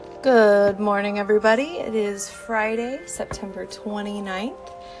Good morning, everybody. It is Friday, September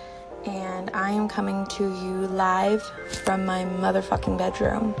 29th, and I am coming to you live from my motherfucking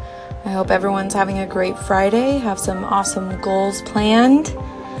bedroom. I hope everyone's having a great Friday, have some awesome goals planned,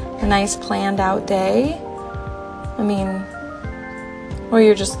 a nice planned out day. Or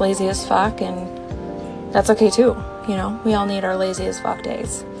you're just lazy as fuck, and that's okay too. We all need our lazy as fuck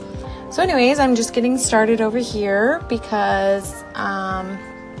days. So anyways, I'm just getting started over here because,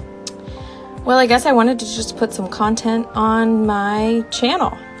 I guess I wanted to just put some content on my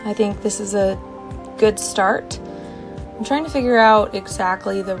channel. I think this is a good start. I'm trying to figure out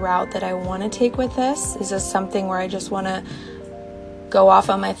exactly the route that I want to take with this. Is this something where I just want to go off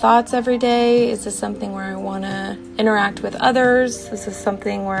on my thoughts every day? Is this something where I want to interact with others? Is this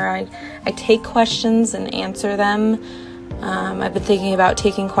something where I take questions and answer them? I've been thinking about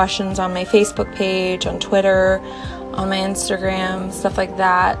taking questions on my Facebook page, on Twitter, on my Instagram, stuff like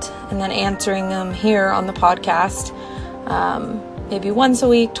that, and then answering them here on the podcast. Maybe once a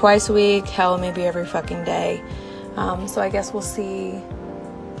week, twice a week, hell, maybe every fucking day. So I guess we'll see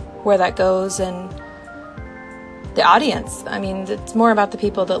where that goes and the audience. It's more about the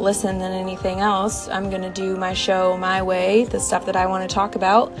people that listen than anything else. I'm going to do my show my way, the stuff that I want to talk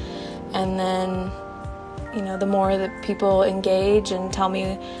about, and then, the more that people engage and tell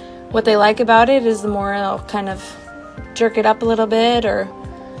me what they like about it is the more I'll kind of jerk it up a little bit or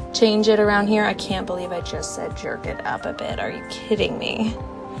change it around here. I can't believe I just said jerk it up a bit. Are you kidding me?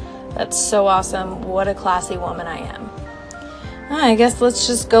 That's so awesome. What a classy woman I am. I guess let's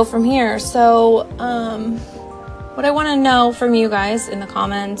just go from here. So, what I want to know from you guys in the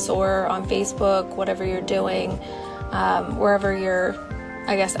comments or on Facebook, whatever you're doing, wherever you're,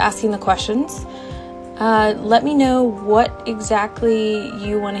 asking the questions, let me know what exactly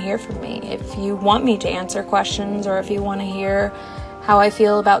you want to hear from me. If you want me to answer questions or if you want to hear how I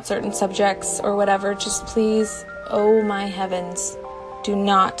feel about certain subjects or whatever, just please, oh my heavens, do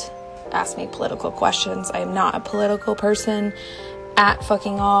not ask me political questions. I am not a political person at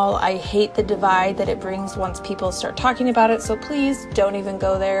fucking all. I hate the divide that it brings once people start talking about it, so please don't even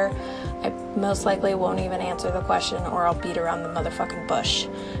go there. I most likely won't even answer the question, or I'll beat around the motherfucking bush.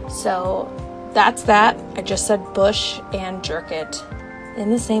 So that's that. I just said bush and jerk it in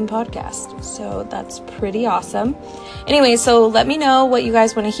the same podcast. So that's pretty awesome. Anyway, so let me know what you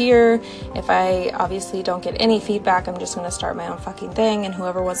guys want to hear. If I obviously don't get any feedback, I'm just going to start my own fucking thing, and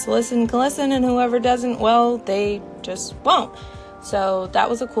whoever wants to listen can listen, and whoever doesn't, well, they just won't. So that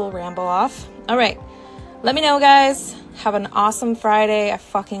was a cool ramble off. All right. Let me know, guys. Have an awesome Friday. I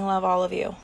fucking love all of you.